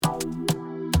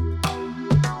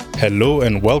Hello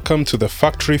and welcome to the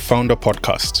Factory Founder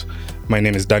Podcast. My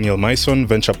name is Daniel Mason,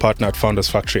 venture partner at Founders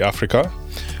Factory Africa.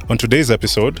 On today's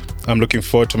episode, I'm looking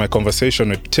forward to my conversation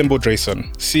with Timbo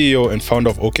Drayson, CEO and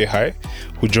founder of OK Hi,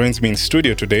 who joins me in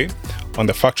studio today on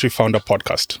the Factory Founder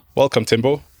Podcast. Welcome,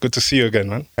 Timbo. Good to see you again,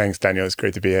 man. Thanks, Daniel. It's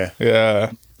great to be here.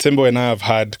 Yeah. Timbo and I have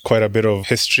had quite a bit of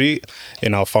history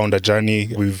in our founder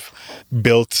journey. We've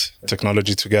built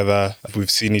technology together.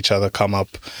 We've seen each other come up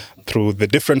through the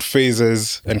different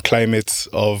phases and climates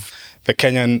of the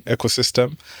Kenyan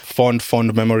ecosystem.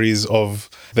 Fond memories of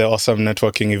the awesome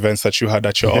networking events that you had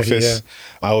at your office.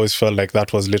 Yeah. I always felt like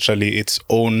that was literally its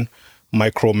own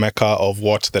micro mecca of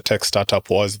what the tech startup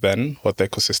was then, what the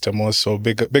ecosystem was. So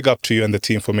big up to you and the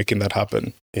team for making that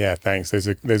happen. Yeah, thanks. Those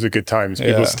are good times.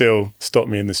 People still stop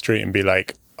me in the street and be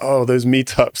like, "Oh, those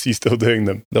meetups, you still doing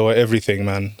them?" They were everything,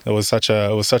 man. It was such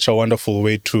a wonderful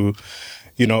way to,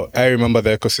 I remember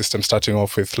the ecosystem starting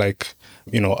off with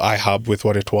iHub with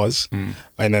what it was.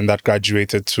 And then that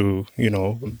graduated to,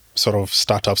 sort of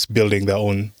startups building their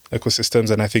own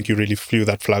ecosystems. And I think you really flew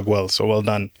that flag well. So well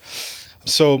done.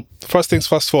 So first things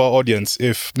first for our audience,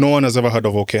 if no one has ever heard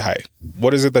of OK Hi,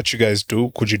 what is it that you guys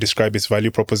do? Could you describe its value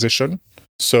proposition?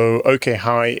 So OK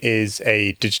Hi is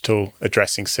a digital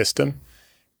addressing system.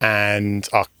 And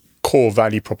our core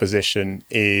value proposition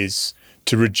is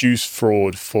to reduce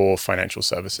fraud for financial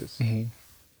services. Mm-hmm.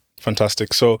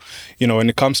 Fantastic. So, when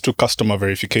it comes to customer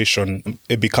verification,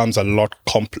 it becomes a lot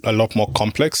more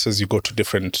complex as you go to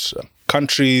different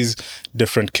countries,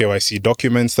 different KYC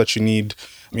documents that you need.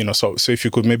 So if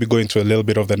you could maybe go into a little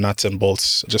bit of the nuts and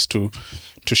bolts just to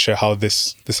share how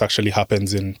this actually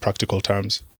happens in practical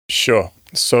terms. Sure.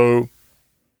 So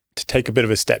to take a bit of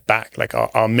a step back, like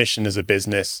our mission as a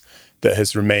business that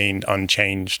has remained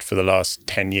unchanged for the last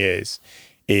 10 years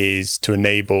is to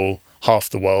enable half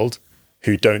the world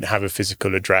who don't have a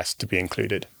physical address to be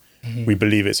included. Mm-hmm. We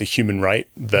believe it's a human right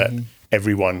that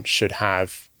everyone should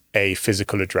have a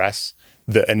physical address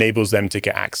that enables them to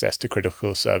get access to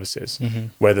critical services,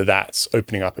 whether that's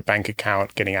opening up a bank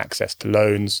account, getting access to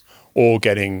loans, or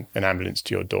getting an ambulance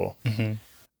to your door. Mm-hmm.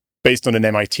 Based on an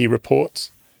MIT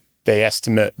report, they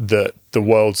estimate that the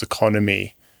world's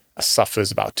economy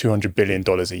suffers about $200 billion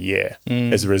a year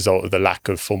as a result of the lack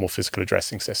of formal physical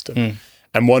addressing system.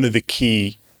 And one of the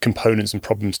key components and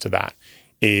problems to that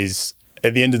is,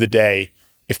 at the end of the day,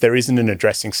 if there isn't an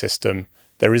addressing system,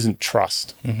 there isn't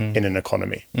trust in an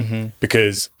economy.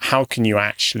 Because how can you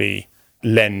actually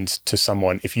lend to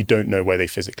someone if you don't know where they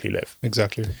physically live?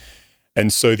 Exactly.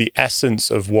 And so the essence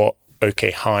of what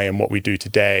OK Hi and what we do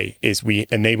today is we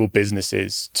enable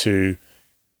businesses to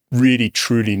really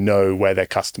truly know where their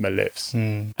customer lives.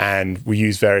 And we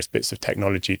use various bits of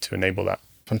technology to enable that.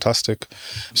 Fantastic.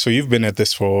 So you've been at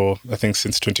this for, I think,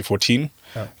 since 2014,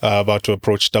 about to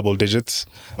approach double digits.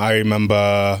 I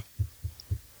remember,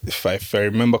 if I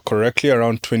remember correctly,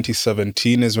 around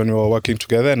 2017 is when we were working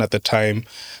together. And at the time,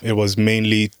 it was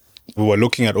mainly, we were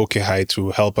looking at OK Hi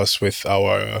to help us with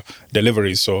our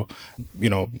deliveries. So,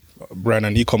 ran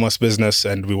an e-commerce business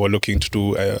and we were looking to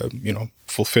do,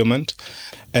 fulfillment.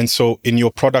 And so in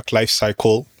your product life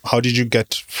cycle, how did you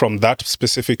get from that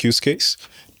specific use case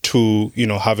to,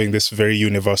 having this very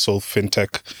universal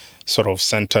fintech sort of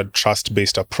centered,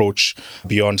 trust-based approach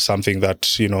beyond something that,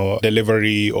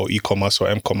 delivery or e-commerce or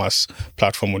m-commerce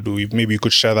platform would do? Maybe you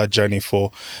could share that journey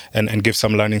and give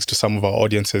some learnings to some of our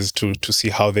audiences to see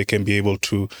how they can be able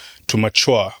to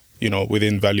mature,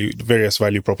 within various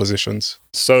value propositions.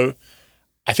 So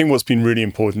I think what's been really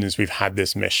important is we've had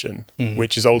this mission,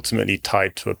 which is ultimately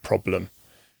tied to a problem.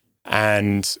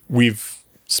 And we've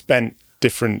spent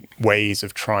different ways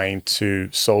of trying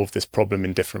to solve this problem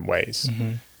in different ways.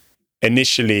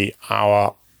 Initially,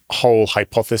 our whole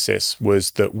hypothesis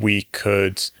was that we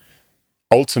could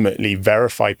ultimately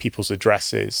verify people's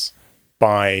addresses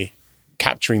by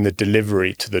capturing the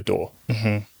delivery to the door.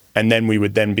 And then we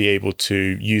would then be able to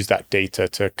use that data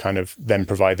to kind of then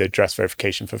provide the address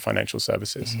verification for financial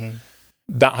services.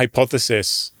 That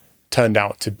hypothesis turned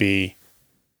out to be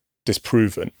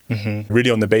disproven, really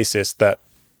on the basis that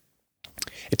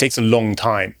it takes a long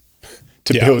time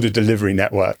to build a delivery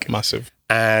network. Massive.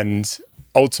 And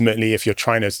ultimately, if you're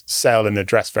trying to sell an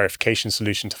address verification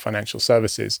solution to financial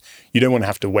services, you don't want to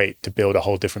have to wait to build a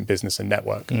whole different business and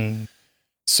network.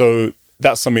 So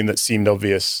that's something that seemed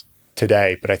obvious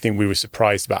today, but I think we were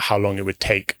surprised about how long it would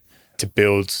take to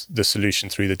build the solution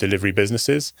through the delivery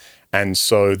businesses. And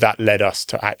so that led us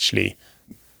to actually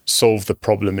solve the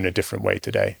problem in a different way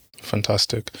today.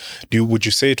 Fantastic. Would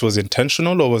you say it was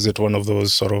intentional, or was it one of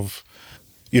those sort of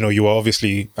you were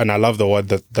obviously, and I love the word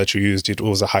that you used, it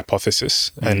was a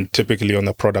hypothesis. And typically on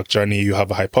the product journey, you have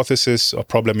a hypothesis, a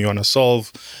problem you want to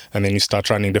solve, and then you start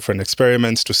running different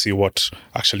experiments to see what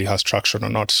actually has traction or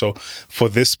not. So for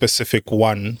this specific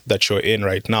one that you're in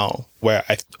right now, where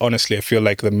I feel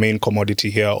like the main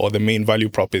commodity here or the main value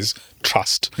prop is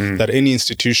trust, that any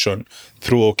institution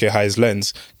through OK High's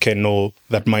lens can know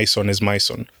that my son is my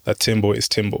son, that Timbo is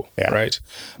Timbo, right?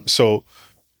 So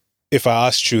if I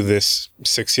asked you this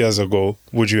 6 years ago,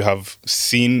 would you have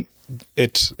seen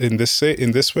it in this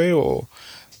way, or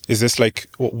is this like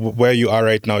where you are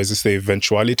right now? Is this the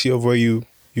eventuality of where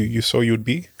you saw you'd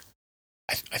be?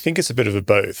 I think it's a bit of a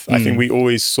both. I think we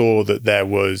always saw that there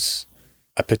was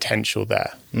a potential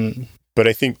there, but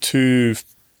I think two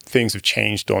things have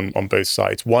changed on both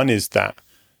sides. One is that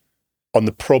on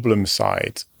the problem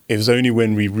side, it was only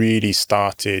when we really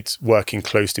started working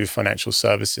closely with financial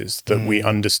services that we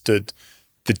understood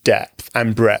the depth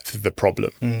and breadth of the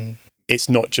problem. It's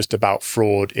not just about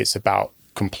fraud, it's about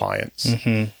compliance.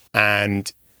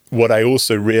 And what I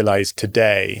also realized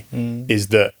today is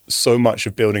that so much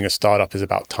of building a startup is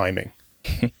about timing.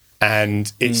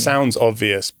 And it sounds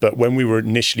obvious, but when we were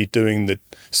initially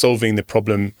solving the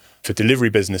problem for delivery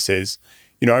businesses,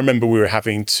 I remember we were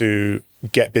having to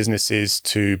get businesses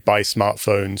to buy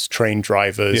smartphones, train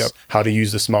drivers, how to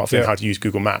use the smartphone, how to use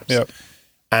Google Maps.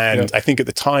 And I think at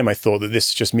the time I thought that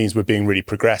this just means we're being really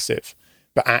progressive.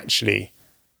 But actually,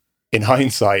 in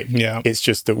hindsight, it's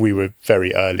just that we were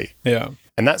very early.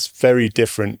 And that's very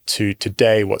different to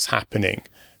today, what's happening.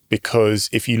 Because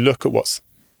if you look at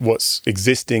what's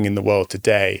existing in the world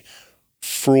today,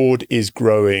 fraud is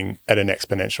growing at an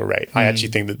exponential rate. I actually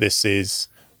think that this is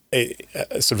a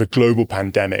sort of a global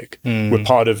pandemic. We're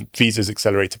part of Visa's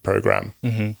accelerator program.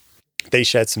 They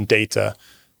shared some data.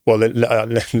 Well,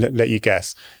 let you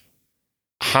guess.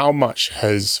 How much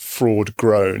has fraud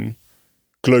grown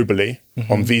globally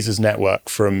on Visa's network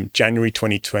from January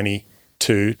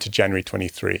 2022 to January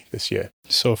 23 this year?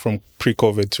 So from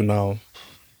pre-COVID to now,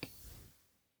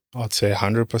 I'd say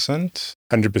 100%.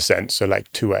 100%, so like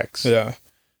 2x. Yeah.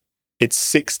 It's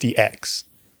 60x.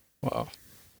 Wow.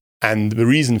 And the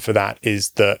reason for that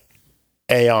is that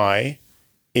AI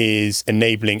is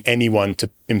enabling anyone to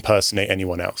impersonate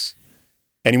anyone else.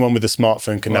 Anyone with a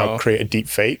smartphone can now create a deep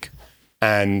fake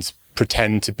and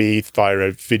pretend to be via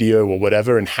a video or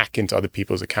whatever and hack into other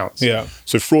people's accounts.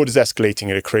 So fraud is escalating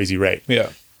at a crazy rate.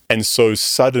 And so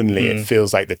suddenly it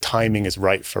feels like the timing is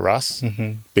right for us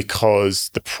because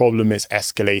the problem is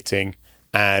escalating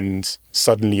and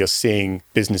suddenly you're seeing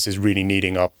businesses really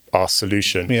needing our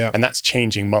solution. And that's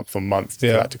changing month on month to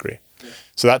that degree.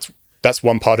 So that's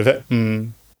one part of it.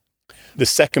 The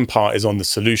second part is on the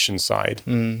solution side.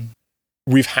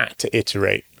 We've had to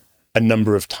iterate a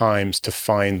number of times to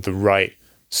find the right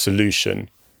solution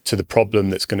to the problem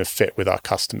that's going to fit with our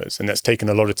customers. And that's taken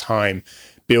a lot of time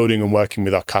building and working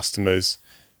with our customers,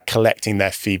 collecting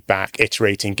their feedback,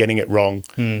 iterating, getting it wrong.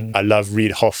 I love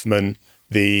Reid Hoffman,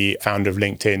 the founder of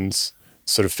LinkedIn's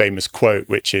sort of famous quote,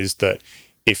 which is that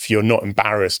if you're not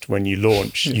embarrassed when you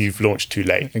launch, you've launched too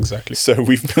late. Exactly. So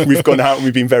we've gone out and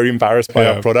we've been very embarrassed by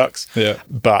our products.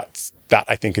 But that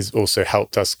I think has also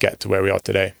helped us get to where we are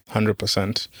today.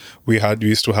 100%. We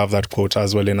used to have that quote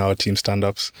as well in our team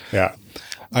stand-ups.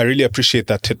 I really appreciate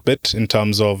that tidbit in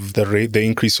terms of the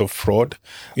increase of fraud.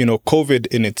 COVID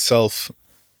in itself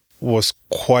was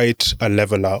quite a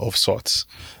leveler of sorts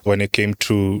when it came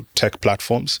to tech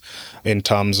platforms in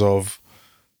terms of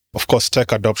course,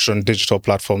 tech adoption, digital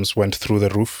platforms went through the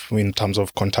roof in terms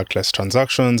of contactless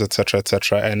transactions, et cetera, et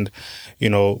cetera. And,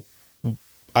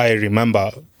 I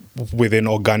remember within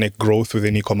organic growth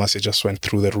within e-commerce, it just went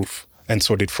through the roof, and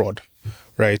so did fraud,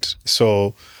 right?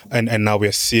 So, and now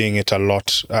we're seeing it a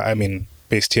lot. I mean,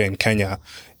 based here in Kenya,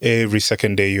 every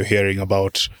second day you're hearing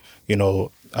about,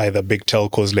 either big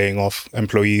telcos laying off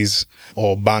employees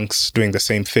or banks doing the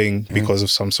same thing because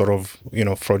of some sort of,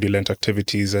 fraudulent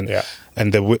activities. And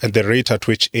the rate at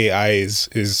which AI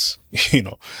is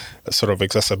sort of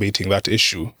exacerbating that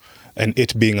issue, and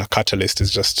it being a catalyst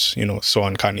is just, so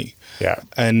uncanny.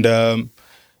 And and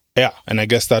I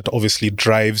guess that obviously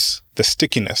drives the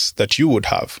stickiness that you would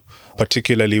have,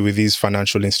 particularly with these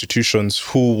financial institutions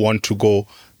who want to go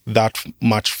that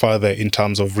much further in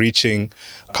terms of reaching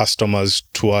customers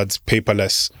towards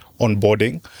paperless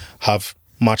onboarding, have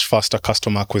much faster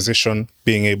customer acquisition,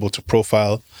 being able to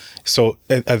profile. So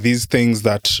are these things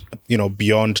that,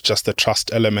 beyond just the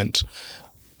trust element,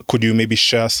 could you maybe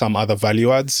share some other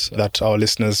value adds that our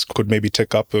listeners could maybe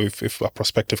take up if a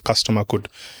prospective customer could,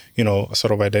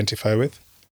 sort of identify with?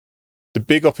 The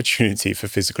big opportunity for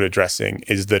physical addressing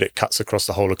is that it cuts across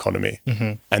the whole economy.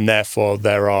 And therefore,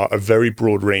 there are a very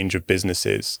broad range of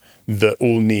businesses that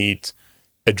all need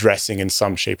addressing in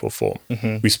some shape or form.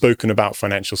 We've spoken about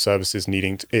financial services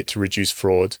needing it to reduce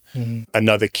fraud.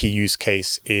 Another key use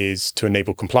case is to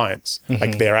enable compliance.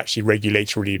 Like they are actually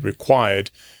regulatorily required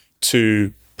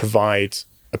to provide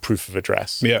a proof of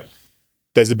address. Yeah.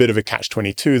 There's a bit of a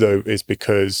catch-22 though, is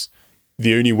because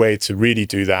the only way to really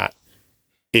do that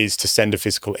is to send a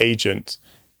physical agent,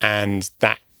 and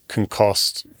that can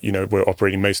cost, we're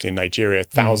operating mostly in Nigeria,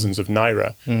 thousands of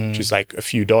naira, which is like a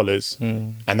few dollars.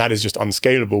 And that is just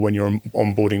unscalable when you're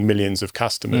onboarding millions of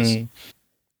customers.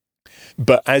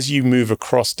 But as you move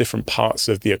across different parts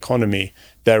of the economy,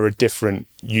 there are different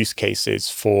use cases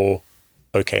for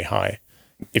OK Hi.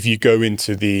 If you go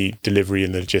into the delivery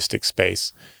and logistics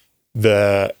space,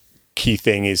 the key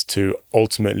thing is to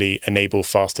ultimately enable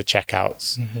faster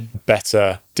checkouts,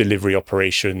 better delivery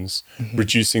operations,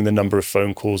 reducing the number of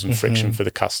phone calls and friction for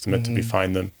the customer to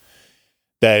find them.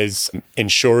 There's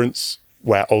insurance,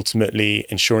 where ultimately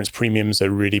insurance premiums are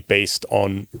really based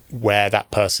on where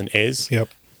that person is,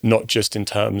 not just in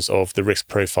terms of the risk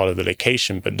profile of the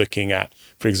location, but looking at,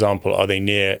 for example, are they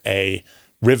near a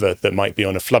river that might be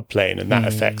on a floodplain, and that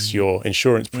affects your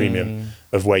insurance premium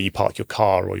of where you park your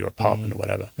car or your apartment or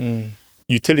whatever.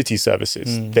 Utility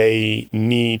services, they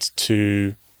need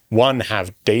to, one,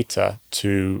 have data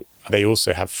to, they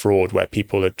also have fraud where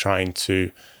people are trying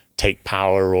to take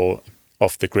power or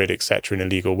off the grid, etc., in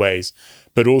illegal ways,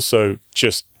 but also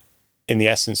just in the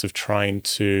essence of trying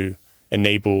to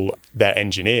enable their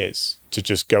engineers to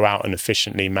just go out and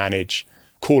efficiently manage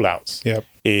call-outs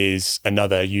is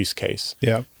another use case.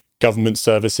 Government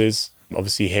services,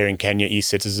 obviously here in Kenya,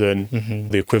 e-citizen,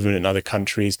 the equivalent in other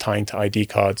countries, tying to ID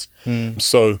cards.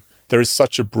 So there is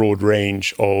such a broad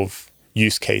range of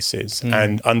use cases.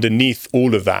 And underneath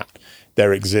all of that,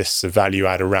 there exists a value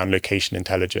add around location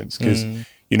intelligence. Because,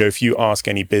 if you ask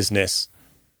any business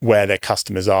where their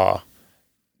customers are,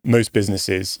 most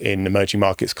businesses in emerging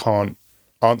markets can't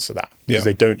answer that because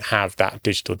they don't have that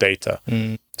digital data.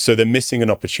 So they're missing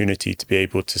an opportunity to be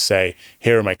able to say,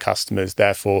 here are my customers,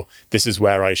 therefore this is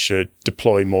where I should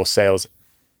deploy more sales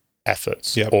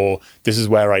efforts, or this is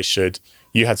where I should,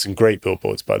 you had some great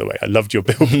billboards, by the way. I loved your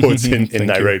billboards in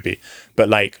Nairobi, but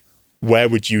like, where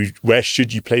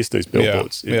should you place those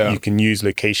billboards? You can use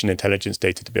location intelligence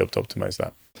data to be able to optimize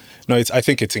that. No, I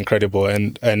think it's incredible.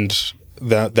 And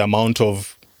the amount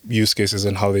of use cases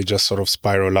and how they just sort of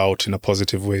spiral out in a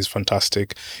positive way is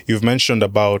fantastic. You've mentioned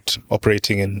about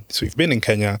operating in, so you've been in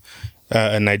Kenya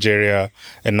and Nigeria,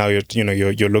 and now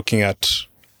you're looking at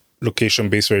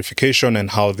location-based verification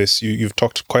and how this, you've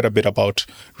talked quite a bit about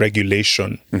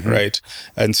regulation, right?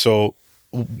 And so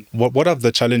what have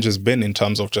the challenges been in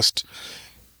terms of just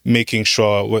making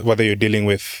sure, whether you're dealing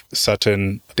with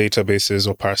certain databases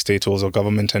or parastatals or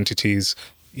government entities,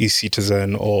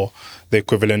 e-citizen or the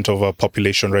equivalent of a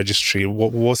population registry?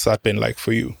 What's that been like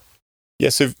for you? Yeah,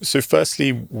 so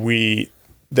firstly,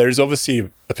 there is obviously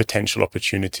a potential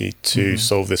opportunity to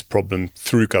solve this problem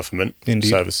through government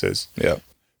services.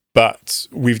 But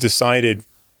we've decided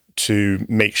to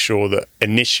make sure that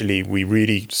initially we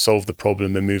really solve the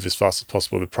problem and move as fast as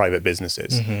possible with private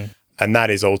businesses. And that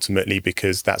is ultimately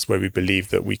because that's where we believe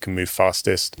that we can move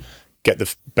fastest, get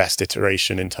the best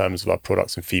iteration in terms of our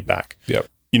products and feedback.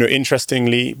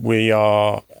 Interestingly, we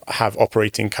have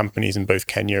operating companies in both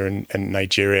Kenya and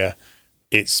Nigeria.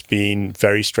 It's been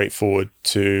very straightforward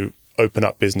to open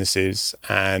up businesses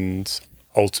and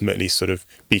ultimately sort of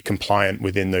be compliant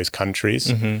within those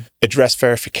countries. Address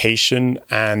verification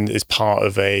and is part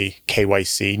of a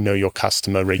KYC, know your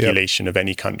customer regulation of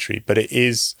any country, but it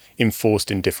is enforced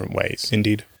in different ways.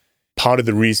 Indeed. Part of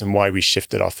the reason why we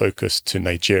shifted our focus to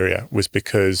Nigeria was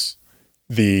because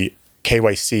the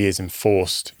KYC is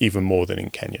enforced even more than in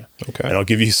Kenya. And I'll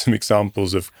give you some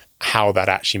examples of how that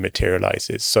actually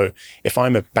materializes. So if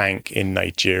I'm a bank in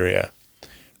Nigeria,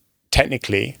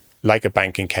 technically, like a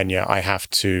bank in Kenya, I have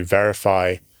to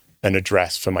verify an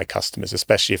address for my customers,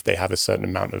 especially if they have a certain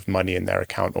amount of money in their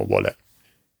account or wallet.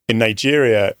 In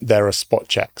Nigeria, there are spot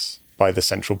checks by the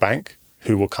central bank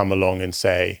who will come along and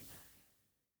say,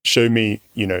 show me,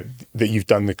 that you've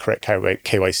done the correct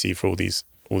KYC for all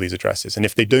these addresses. And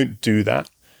if they don't do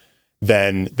that,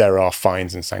 then there are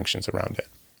fines and sanctions around it.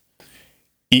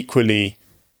 Equally,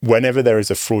 whenever there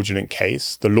is a fraudulent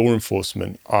case, the law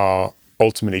enforcement are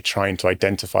ultimately trying to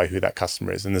identify who that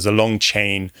customer is. And there's a long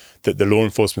chain that the law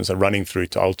enforcement are running through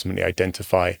to ultimately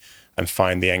identify and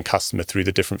find the end customer through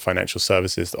the different financial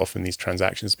services that often these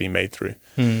transactions being made through.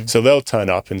 So they'll turn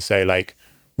up and say, like,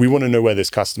 we want to know where this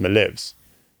customer lives.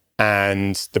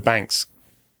 and the banks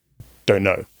don't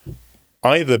know,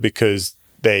 either because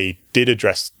they did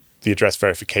address the address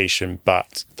verification,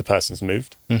 but the person's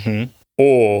moved,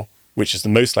 or, which is the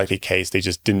most likely case, they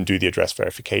just didn't do the address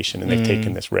verification and they've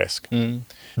taken this risk.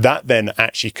 That then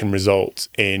actually can result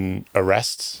in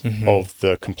arrests of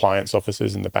the compliance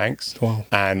officers in the banks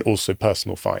and also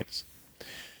personal fines.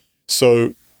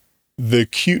 So the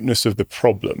acuteness of the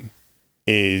problem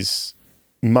is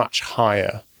much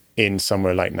higher in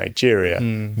somewhere like Nigeria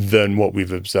than what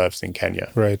we've observed in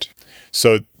Kenya. Right.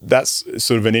 So that's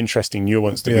sort of an interesting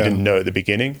nuance that we didn't know at the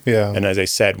beginning. Yeah. And as I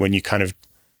said, when you kind of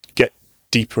get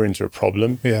deeper into a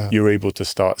problem, you're able to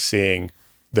start seeing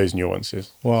those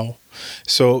nuances. Wow.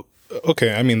 So,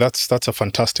 okay, I mean, that's a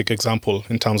fantastic example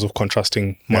in terms of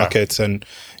contrasting markets and,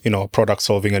 product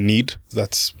solving a need.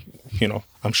 That's,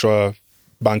 I'm sure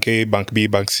Bank A, Bank B,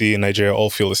 Bank C in Nigeria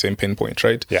all feel the same pain point,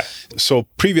 right? Yeah. So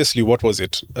previously, what was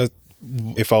it?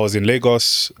 If I was in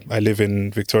Lagos, I live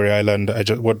in Victoria Island,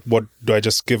 what do I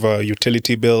just give a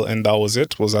utility bill and that was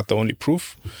it? Was that the only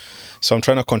proof? So I'm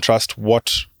trying to contrast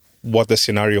what the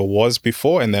scenario was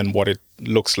before and then what it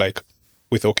looks like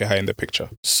with OK High in the picture.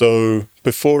 So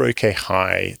before OK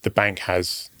High, the bank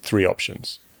has 3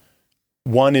 options.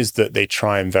 One is that they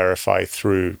try and verify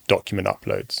through document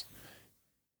uploads.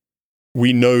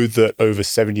 We know that over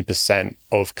 70%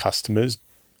 of customers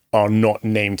are not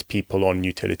named people on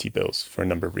utility bills for a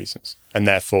number of reasons. And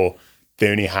therefore, they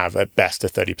only have at best a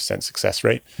 30% success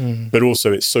rate. But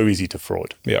also, it's so easy to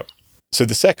fraud. Yeah. So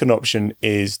the second option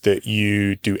is that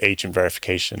you do agent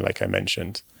verification, like I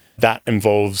mentioned. That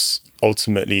involves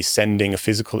ultimately sending a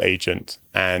physical agent.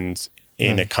 And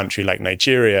in a country like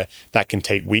Nigeria, that can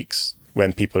take weeks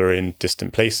when people are in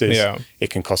distant places. Yeah. It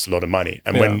can cost a lot of money.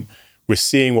 And when we're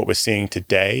seeing what we're seeing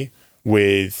today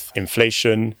with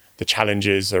inflation, the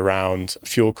challenges around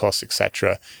fuel costs,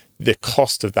 etc., the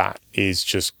cost of that is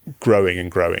just growing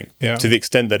and growing to the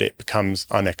extent that it becomes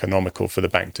uneconomical for the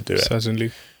bank to do it.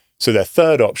 Certainly. So their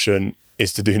third option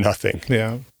is to do nothing.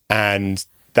 Yeah. And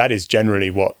that is generally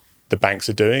what the banks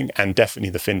are doing, and definitely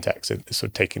the fintechs are sort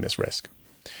of taking this risk.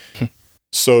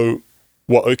 So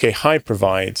what OK High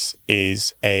provides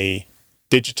is a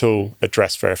digital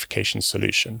address verification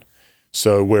solution.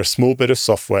 So we're a small bit of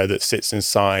software that sits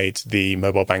inside the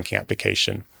mobile banking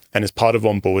application. And as part of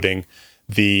onboarding,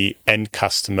 the end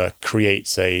customer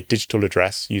creates a digital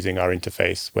address using our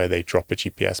interface where they drop a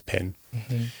GPS pin.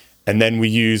 And then we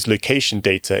use location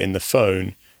data in the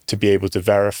phone to be able to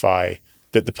verify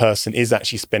that the person is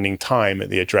actually spending time at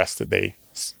the address that they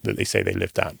say they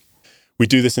lived at. We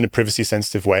do this in a privacy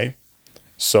sensitive way.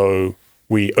 So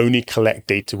we only collect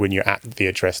data when you're at the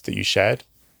address that you shared.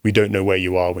 We don't know where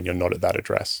you are when you're not at that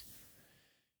address.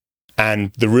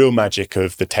 And the real magic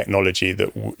of the technology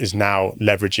that is now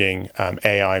leveraging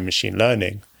AI and machine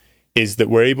learning is that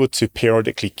we're able to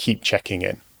periodically keep checking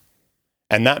in.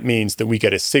 And that means that we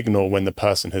get a signal when the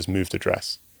person has moved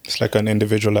address. It's like an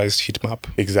individualized heat map.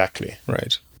 Exactly.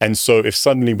 Right. And so if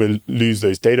suddenly we lose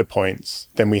those data points,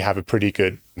 then we have a pretty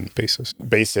good basis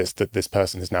that this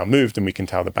person has now moved, and we can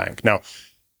tell the bank. Now,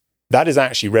 that is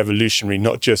actually revolutionary,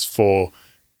 not just for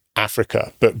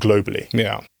Africa, but globally.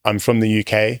 Yeah. I'm from the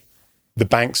UK. The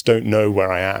banks don't know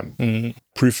where I am.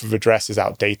 Proof of address is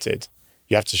outdated.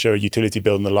 You have to show a utility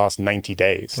bill in the last 90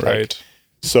 days. Right.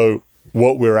 So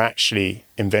what we're actually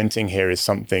inventing here is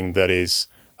something that is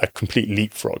a complete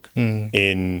leapfrog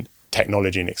in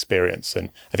technology and experience. And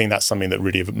I think that's something that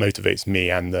really motivates me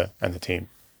and the team.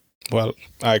 Well,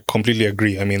 I completely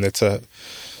agree. I mean,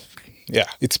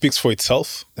 it speaks for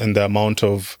itself, and the amount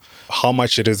of how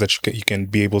much it is that you can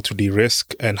be able to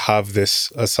de-risk and have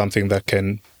this as something that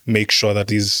can make sure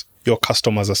that your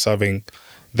customers are serving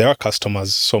their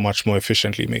customers so much more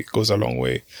efficiently goes a long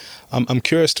way. I'm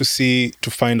curious to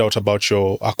find out about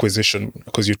your acquisition,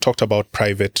 because you talked about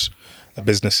private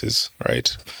businesses,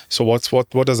 right? So what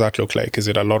does that look like? Is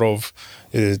it a lot of,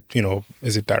 is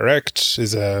it direct?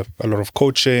 Is it a lot of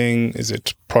coaching? Is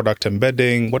it product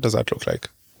embedding? What does that look like?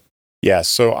 Yeah,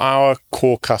 so our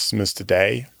core customers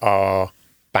today are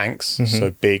banks,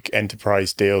 so big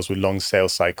enterprise deals with long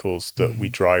sales cycles that we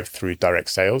drive through direct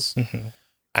sales,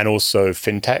 and also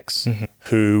fintechs,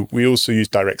 who we also use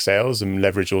direct sales and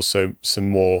leverage also some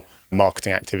more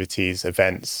marketing activities,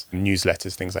 events,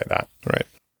 newsletters, things like that. Right.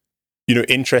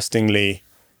 Interestingly,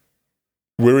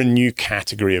 we're a new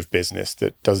category of business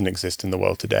that doesn't exist in the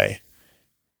world today.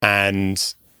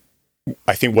 And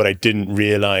I think what I didn't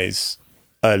realize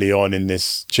early on in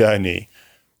this journey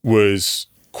was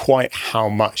quite how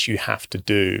much you have to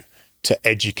do to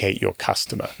educate your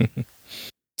customer.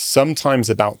 Sometimes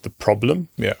about the problem.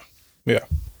 Yeah.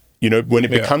 When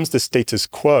it becomes the status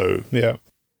quo,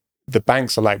 the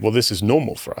banks are like, well, this is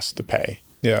normal for us to pay.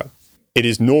 Yeah. It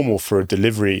is normal for a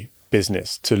delivery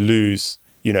business to lose,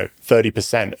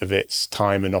 30% of its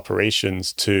time and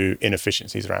operations to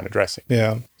inefficiencies around addressing.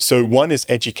 Yeah. So one is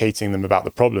educating them about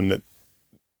the problem that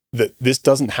this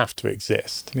doesn't have to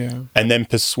exist. Yeah. And then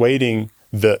persuading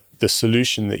that the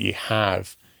solution that you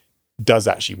have does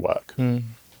actually work.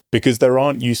 Because there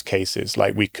aren't use cases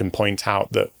like we can point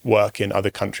out that work in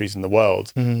other countries in the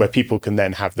world where people can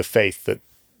then have the faith that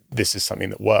this is something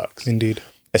that works. Indeed.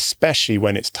 Especially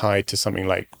when it's tied to something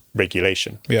like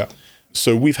regulation. Yeah.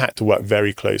 So we've had to work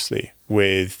very closely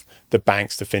with the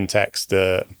banks, the fintechs,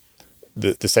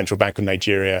 the Central Bank of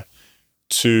Nigeria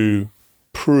to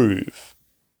prove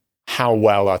how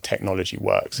well our technology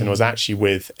works. And it was actually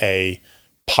with a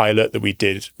pilot that we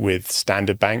did with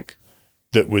Standard Bank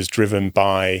that was driven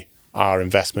by our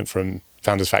investment from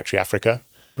Founders Factory Africa.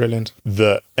 Brilliant.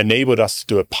 That enabled us to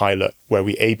do a pilot where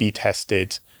we A/B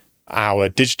tested our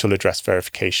digital address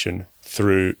verification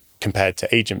compared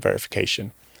to agent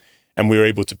verification. And we were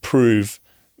able to prove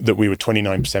that we were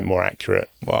 29% more accurate.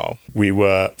 Wow. We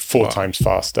were 4 times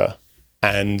faster.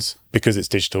 And because it's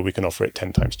digital, we can offer it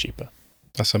 10 times cheaper.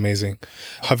 That's amazing.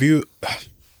 Have you,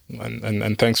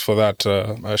 and thanks for that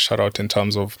shout out in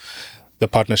terms of the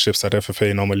partnerships that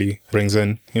FFA normally brings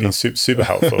in. Super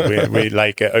helpful. we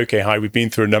like at OK High, we've been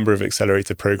through a number of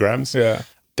accelerator programs. Yeah.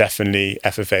 Definitely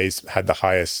FFA's had the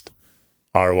highest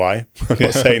ROI. I'm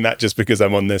not saying that just because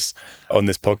I'm on this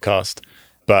podcast,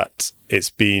 but it's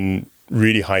been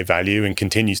really high value and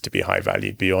continues to be high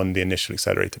value beyond the initial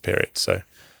accelerator period. So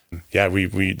yeah,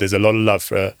 we there's a lot of love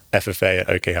for FFA at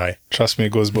OK High. Trust me,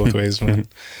 it goes both ways, man.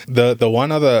 The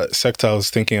one other sector I was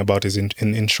thinking about is in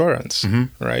insurance,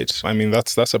 right? I mean,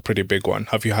 that's a pretty big one.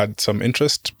 Have you had some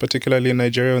interest, particularly in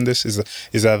Nigeria, on this? Is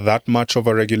there that much of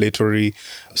a regulatory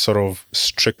sort of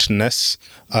strictness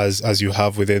as you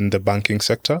have within the banking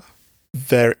sector?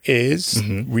 There is.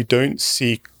 We don't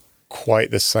see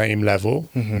quite the same level.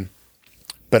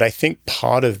 But I think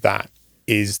part of that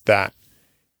is that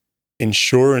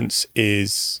insurance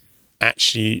is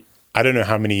actually, I don't know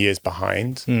how many years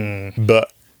behind,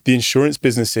 but the insurance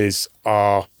businesses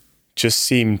just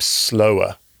seem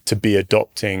slower to be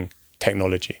adopting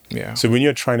technology. Yeah. So when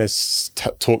you're trying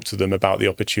to talk to them about the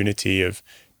opportunity of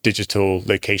digital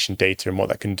location data and what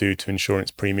that can do to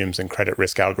insurance premiums and credit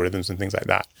risk algorithms and things like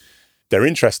that, they're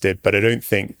interested, but I don't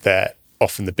think that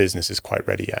often the business is quite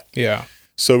ready yet. Yeah.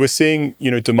 So we're seeing,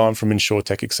 demand from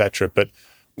insurtech, et cetera. But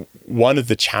one of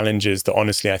the challenges that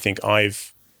honestly I think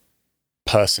I've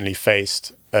personally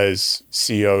faced as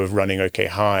CEO of running OK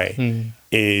High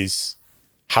is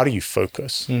how do you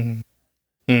focus?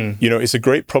 It's a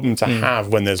great problem to have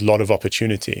when there's a lot of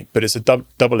opportunity, but it's a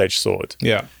double-edged sword.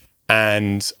 Yeah.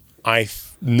 And I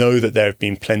know that there have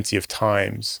been plenty of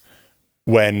times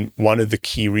when one of the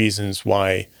key reasons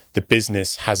why the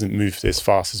business hasn't moved as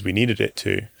fast as we needed it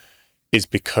to is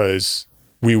because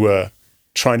we were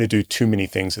trying to do too many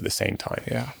things at the same time.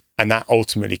 Yeah. And that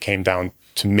ultimately came down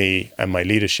to me and my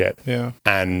leadership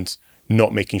and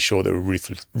not making sure that we're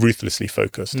ruthlessly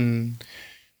focused.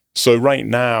 So right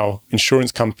now,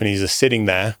 insurance companies are sitting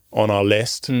there on our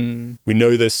list. We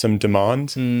know there's some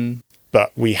demand,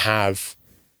 but we have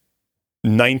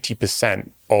 90%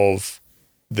 of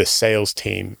the sales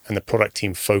team and the product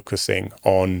team focusing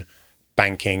on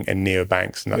banking and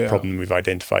neobanks and that problem we've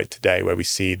identified today where we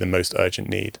see the most urgent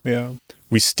need. Yeah.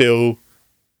 We still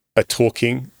are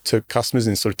talking to customers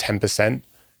in sort of 10%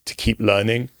 to keep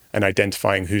learning and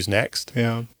identifying who's next.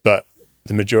 Yeah. But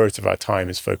the majority of our time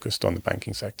is focused on the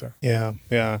banking sector. Yeah.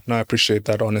 Yeah. No, I appreciate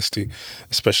that honesty,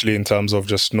 especially in terms of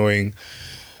just knowing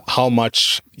how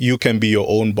much you can be your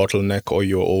own bottleneck or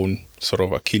your own sort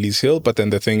of Achilles heel. But then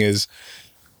the thing is,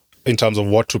 in terms of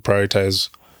what to prioritize,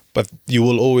 but you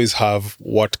will always have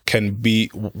what can be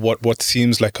what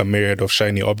seems like a myriad of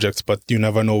shiny objects, but you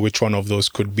never know which one of those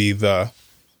could be the,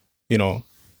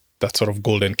 that sort of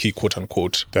golden key, quote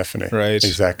unquote. Definitely. Right.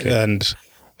 Exactly. And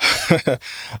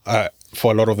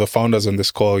for a lot of the founders on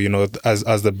this call,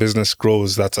 as the business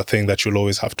grows, that's a thing that you'll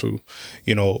always have to,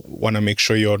 want to make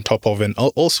sure you're on top of, and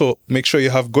also make sure you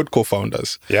have good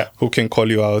co-founders who can call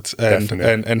you out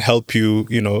and help you,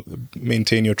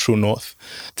 maintain your true north.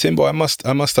 Timbo, I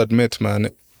must admit, man,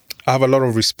 I have a lot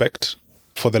of respect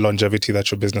for the longevity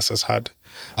that your business has had.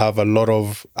 I have a lot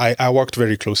of, I worked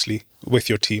very closely with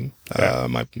your team,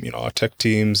 our tech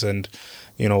teams, and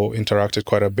interacted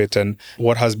quite a bit. And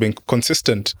what has been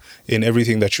consistent in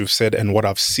everything that you've said and what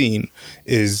I've seen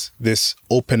is this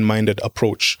open-minded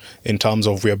approach in terms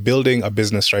of we are building a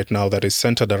business right now that is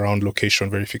centered around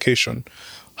location verification.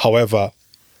 However,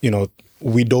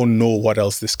 we don't know what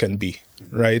else this can be,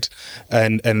 right?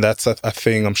 And that's a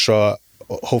thing I'm sure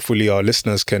hopefully our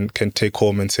listeners can take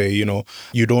home and say, you know,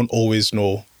 you don't always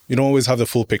know. You don't always have the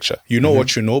full picture. You know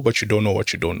what you know, but you don't know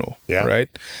what you don't know. Yeah. Right.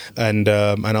 And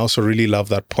I also really love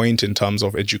that point in terms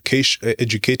of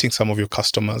educating some of your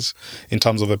customers in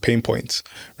terms of the pain points,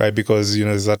 right? Because, you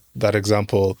know, there's that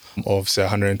example of, say,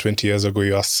 120 years ago,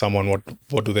 you asked someone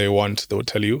what do they want? They would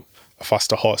tell you a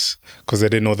faster horse, because they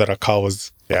didn't know that a car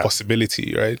was a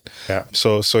possibility, right? Yeah.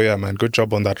 So yeah, man, good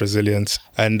job on that resilience.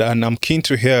 And I'm keen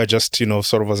to hear, just, you know,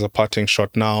 sort of as a parting shot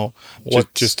now.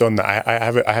 Just on that,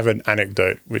 I have an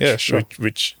anecdote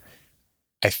which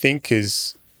I think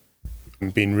has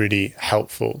been really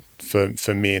helpful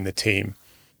for me and the team.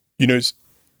 You know,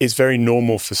 it's very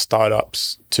normal for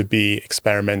startups to be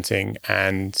experimenting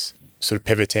and sort of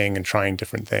pivoting and trying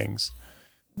different things.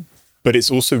 But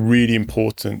it's also really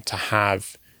important to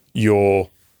have your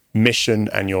mission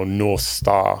and your North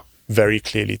Star very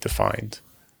clearly defined.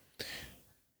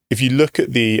 If you look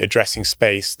at the addressing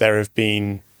space, there have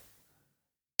been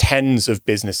tens of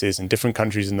businesses in different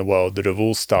countries in the world that have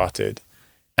all started,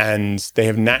 and they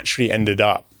have naturally ended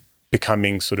up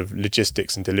becoming sort of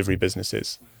logistics and delivery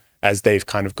businesses as they've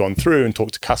kind of gone through and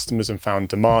talked to customers and found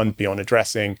demand beyond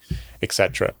addressing,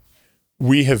 etc.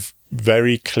 We have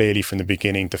very clearly from the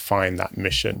beginning defined that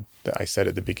mission that I said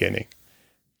at the beginning,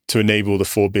 to enable the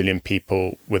 4 billion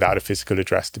people without a physical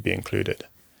address to be included.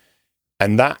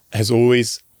 And that has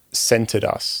always centered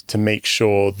us to make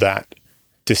sure that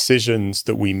decisions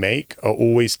that we make are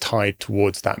always tied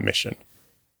towards that mission.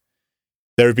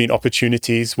 There have been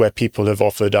opportunities where people have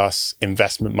offered us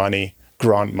investment money,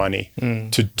 grant money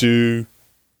to do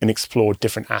and explore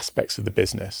different aspects of the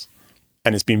business.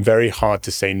 And it's been very hard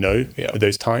to say no at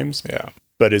those times,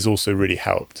 but it's also really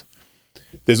helped.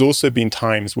 There's also been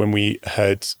times when we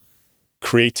had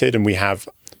created, and we have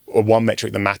a one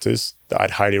metric that matters that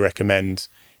I'd highly recommend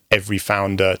every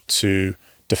founder to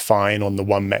define on the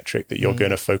one metric that you're going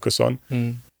to focus on.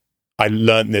 I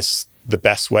learned this the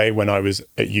best way when I was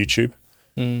at YouTube,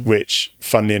 which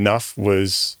funnily enough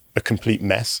was a complete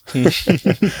mess.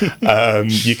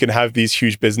 You can have these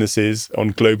huge businesses on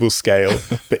global scale,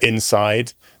 but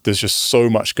inside there's just so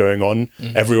much going on.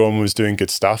 Everyone was doing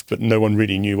good stuff, but no one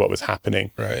really knew what was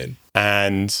happening. Right.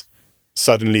 And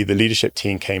suddenly the leadership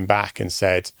team came back and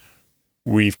said,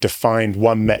 we've defined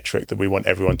one metric that we want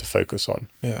everyone to focus on.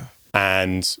 Yeah.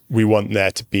 And we want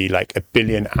there to be like 1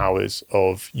 billion hours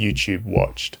of YouTube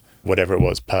watched, whatever it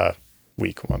was per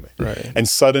week or month. Right. And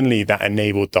suddenly that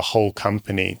enabled the whole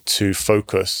company to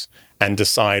focus and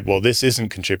decide, well, this isn't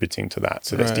contributing to that,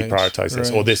 so let's deprioritize this,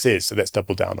 or this is, so let's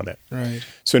double down on it. Right.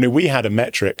 So we had a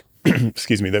metric,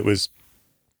 excuse me, that was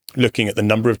looking at the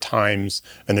number of times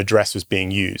an address was being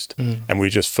used, and we were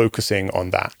just focusing on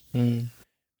that.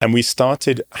 And we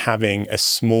started having a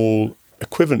small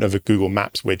equivalent of a Google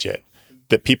Maps widget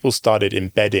that people started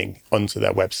embedding onto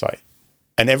their website.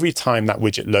 And every time that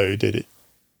widget loaded,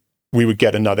 we would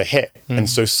get another hit. And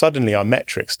so suddenly our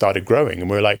metrics started growing,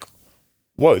 and we were like,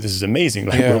 whoa, this is amazing.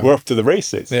 Like we're off to the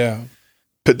races. Yeah.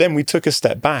 But then we took a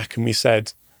step back and we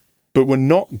said, but we're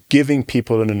not giving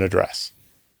people an address.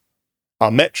 Our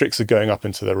metrics are going up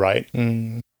and to the right,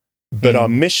 but our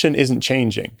mission isn't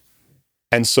changing.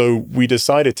 And so we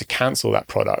decided to cancel that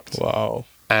product. Wow.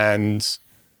 And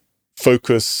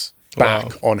focus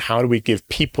back on how do we give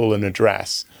people an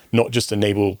address, not just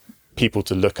enable people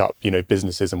to look up,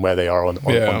 businesses and where they are on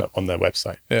their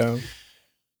website. Yeah.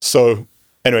 So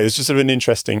anyway, there's just sort of an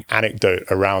interesting anecdote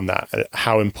around that,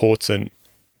 how important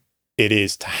it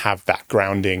is to have that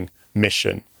grounding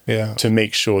mission to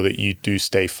make sure that you do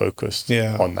stay focused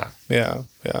on that. Yeah.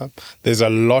 There's a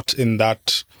lot in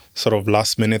that sort of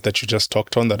last minute that you just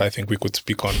talked on that I think we could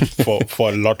speak on for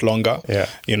a lot longer. Yeah.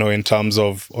 In terms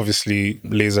of obviously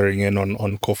lasering in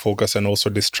on core focus and also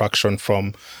distraction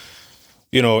from,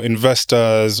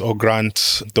 investors or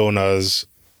grant donors.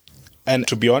 And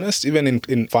to be honest, even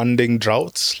in funding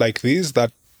droughts like these,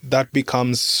 that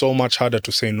becomes so much harder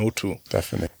to say no to.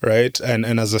 Definitely. Right. And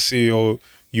as a CEO,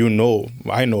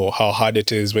 I know how hard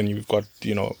it is when you've got,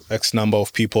 X number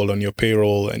of people on your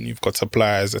payroll and you've got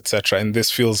suppliers, etc. And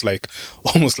this feels like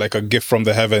almost like a gift from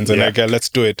the heavens and let's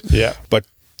do it. Yeah. But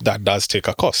that does take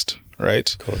a cost, right?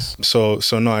 Of course. So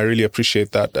no, I really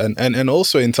appreciate that. And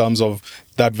also in terms of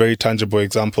that very tangible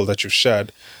example that you've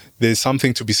shared, there's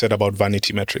something to be said about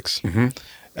vanity metrics. Mm-hmm.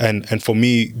 And for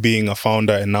me, being a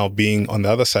founder and now being on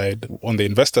the other side, on the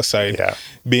investor side,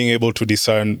 being able to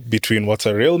discern between what's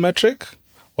a real metric,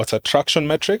 what's a traction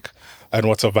metric, and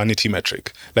what's a vanity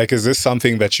metric? Like, is this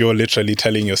something that you're literally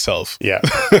telling yourself? Yeah,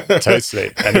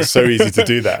 totally. And it's so easy to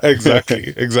do that.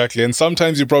 Exactly. And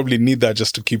sometimes you probably need that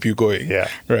just to keep you going. Yeah.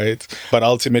 Right. But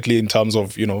ultimately, in terms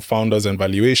of, founders and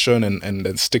valuation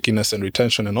and stickiness and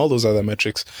retention and all those other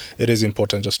metrics, it is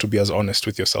important just to be as honest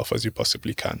with yourself as you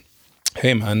possibly can.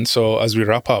 Hey man, so as we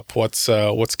wrap up, what's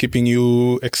keeping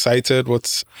you excited?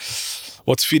 What's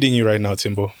feeding you right now,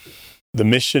 Timbo? The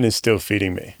mission is still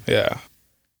feeding me. Yeah.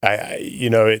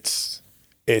 It's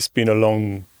been a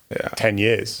long 10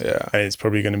 years. Yeah. And it's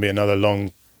probably going to be another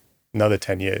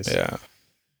 10 years. Yeah.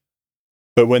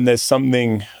 But when there's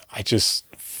something I just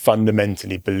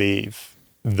fundamentally believe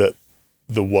that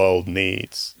the world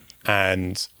needs,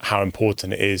 and how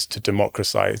important it is to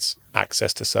democratize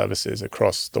access to services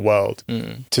across the world,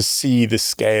 to see the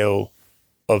scale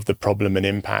of the problem and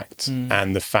impact,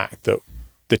 and the fact that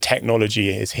the technology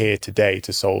is here today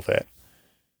to solve it.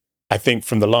 I think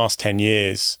from the last 10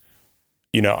 years,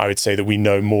 I would say that we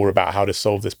know more about how to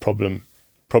solve this problem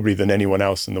probably than anyone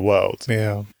else in the world.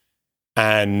 Yeah.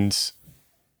 And,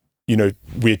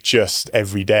 we're just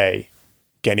every day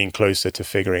getting closer to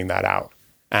figuring that out.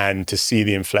 And to see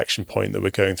the inflection point that we're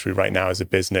going through right now as a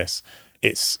business,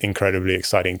 it's incredibly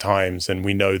exciting times. And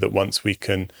we know that once we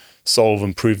can solve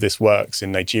and prove this works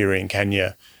in Nigeria and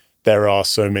Kenya, there are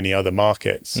so many other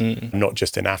markets, not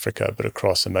just in Africa, but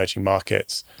across emerging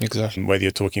markets. Exactly. Whether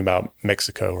you're talking about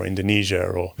Mexico or Indonesia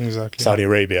or Exactly. Saudi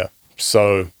Arabia.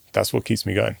 So that's what keeps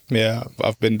me going. Yeah,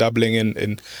 I've been dabbling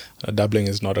in dabbling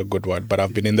is not a good word, but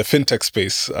I've been in the fintech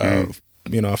space,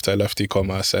 after I left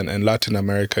e-commerce, and Latin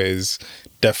America is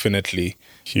definitely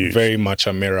huge, very much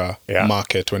a mirror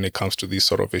market when it comes to these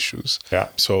sort of issues. Yeah.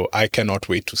 So I cannot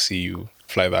wait to see you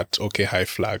fly that okay high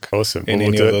flag. Awesome. In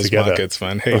any of those markets,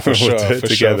 man. Hey, for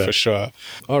sure.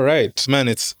 All right, man.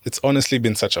 It's honestly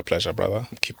been such a pleasure, brother.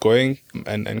 Keep going,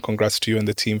 and congrats to you and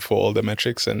the team for all the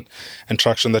metrics and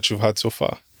traction that you've had so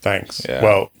far. Thanks. Yeah.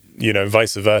 Well,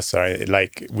 vice versa.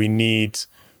 Like, we need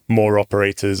more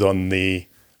operators on the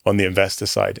investor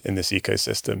side in this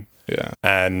ecosystem. Yeah.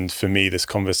 And for me, this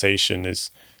conversation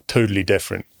is totally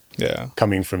different. Yeah.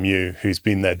 Coming from you, who's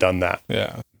been there, done that.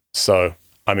 Yeah. So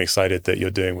I'm excited that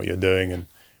you're doing what you're doing, and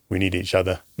we need each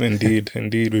other. Indeed.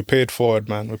 We pay it forward,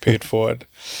 man. We pay it forward.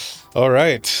 All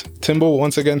right. Timbo,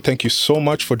 once again, thank you so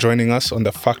much for joining us on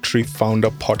the Factory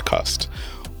Founder Podcast.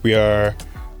 We are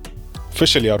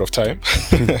officially out of time.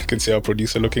 I can see our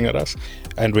producer looking at us.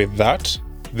 And with that,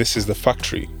 this is The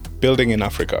Factory, Building in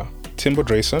Africa. Timbo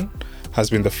Drayson has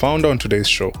been the founder on today's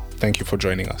show. Thank you for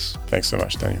joining us. Thanks so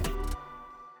much, Daniel.